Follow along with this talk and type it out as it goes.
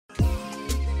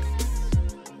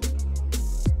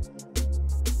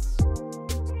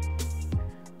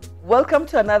Welcome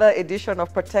to another edition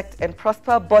of Protect and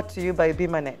Prosper, brought to you by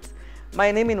BIMAnet.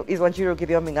 My name is Wanjiru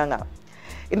Gideon Minganga.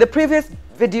 In the previous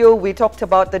video, we talked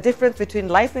about the difference between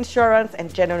life insurance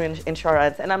and general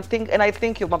insurance, and I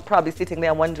think you're probably sitting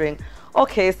there wondering,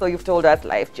 okay, so you've told us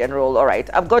life, general, all right.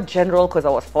 I've got general because I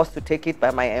was forced to take it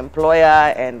by my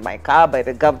employer and my car by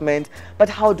the government, but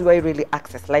how do I really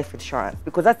access life insurance?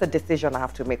 Because that's a decision I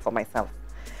have to make for myself.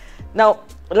 Now,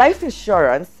 life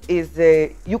insurance is,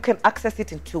 you can access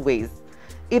it in two ways.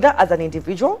 Either as an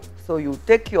individual, so you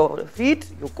take your feed,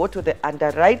 you go to the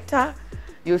underwriter,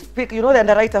 you speak, you know the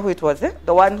underwriter who it was,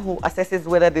 the one who assesses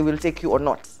whether they will take you or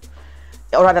not,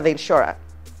 or rather the insurer.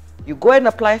 You go and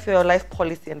apply for your life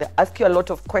policy and they ask you a lot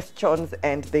of questions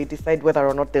and they decide whether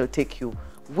or not they'll take you.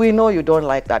 We know you don't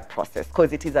like that process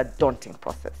because it is a daunting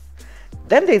process.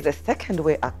 Then there's a second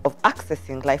way of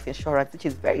accessing life insurance, which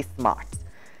is very smart,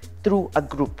 through a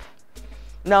group.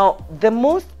 Now, the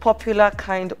most popular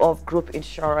kind of group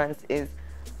insurance is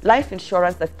life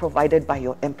insurance that's provided by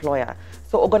your employer.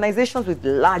 So organizations with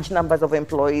large numbers of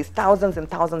employees, thousands and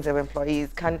thousands of employees,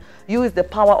 can use the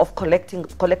power of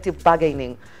collective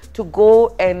bargaining to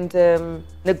go and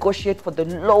negotiate for the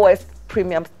lowest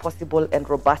premiums possible and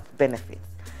robust benefits.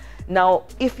 Now,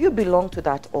 if you belong to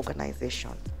that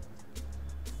organization,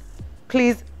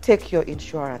 please take your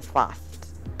insurance fast,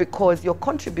 because your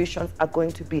contributions are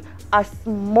going to be a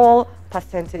small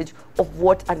percentage of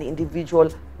what an individual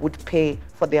would pay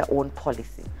for their own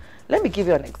policy. Let me give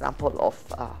you an example of,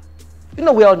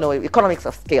 we all know economics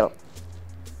of scale.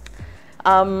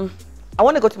 I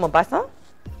want to go to Mombasa.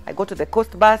 I go to the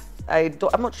coast bus. I'm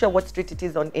not sure what street it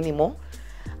is on anymore.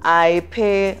 I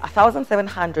pay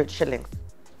 1,700 shillings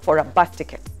for a bus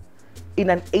ticket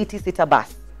in an 80-seater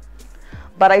bus.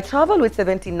 But I travel with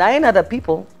 79 other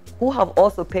people who have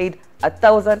also paid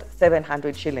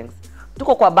 1,700 shillings.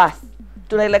 Tuko kwa bus,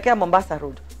 tunaelekea Mombasa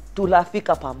Road,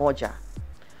 tulafika pamoja.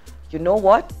 You know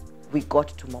what? We got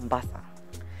to Mombasa.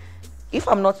 If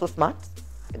I'm not so smart,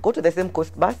 I go to the same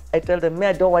coast bus, I tell them, me,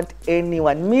 I don't want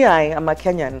anyone. Me, I am a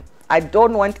Kenyan. I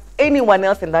don't want anyone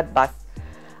else in that bus.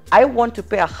 I want to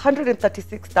pay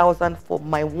 136,000 for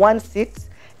my one seat,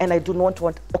 and I do not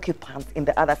want occupants in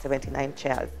the other 79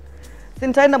 chairs.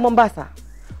 Sintaenda Mombasa,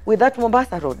 with that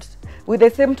Mombasa Road, with the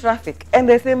same traffic and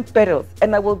the same perils,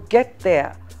 and I will get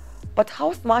there. But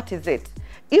how smart is it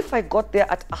if I got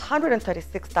there at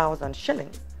 136,000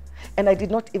 shillings and I did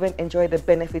not even enjoy the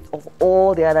benefits of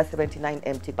all the other 79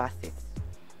 empty bus seats?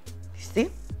 You see,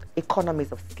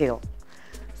 economies of scale.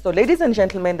 So ladies and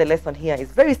gentlemen, the lesson here is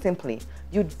very simply,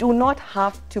 you do not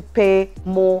have to pay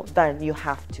more than you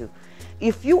have to.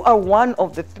 If you are one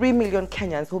of the 3 million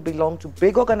Kenyans who belong to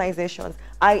big organizations,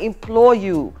 I implore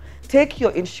you, take your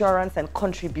insurance and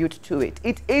contribute to it.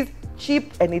 It is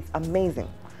cheap and it's amazing.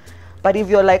 But if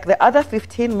you're like the other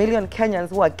 15 million Kenyans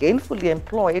who are gainfully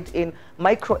employed in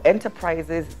micro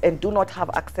enterprises and do not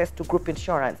have access to group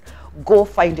insurance, go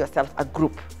find yourself a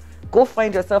group. Go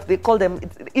find yourself, they call them,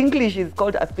 English is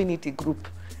called affinity group.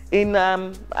 In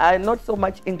not so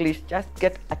much English, just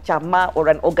get a chama or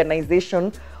an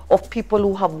organization of people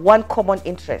who have one common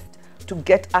interest to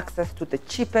get access to the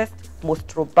cheapest,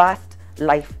 most robust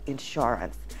life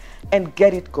insurance. And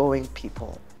get it going,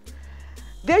 people.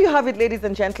 There you have it, ladies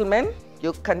and gentlemen.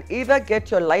 You can either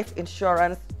get your life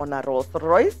insurance on a Rolls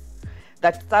Royce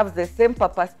that serves the same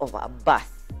purpose of a bus.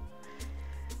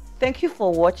 Thank you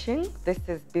for watching. This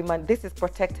is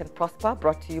Protect and Prosper,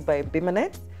 brought to you by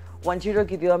BIMAnet. Wanjiru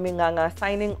Gideon Minganga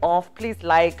signing off. Please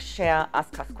like, share,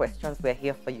 ask us questions. We're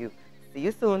here for you. See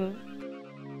you soon.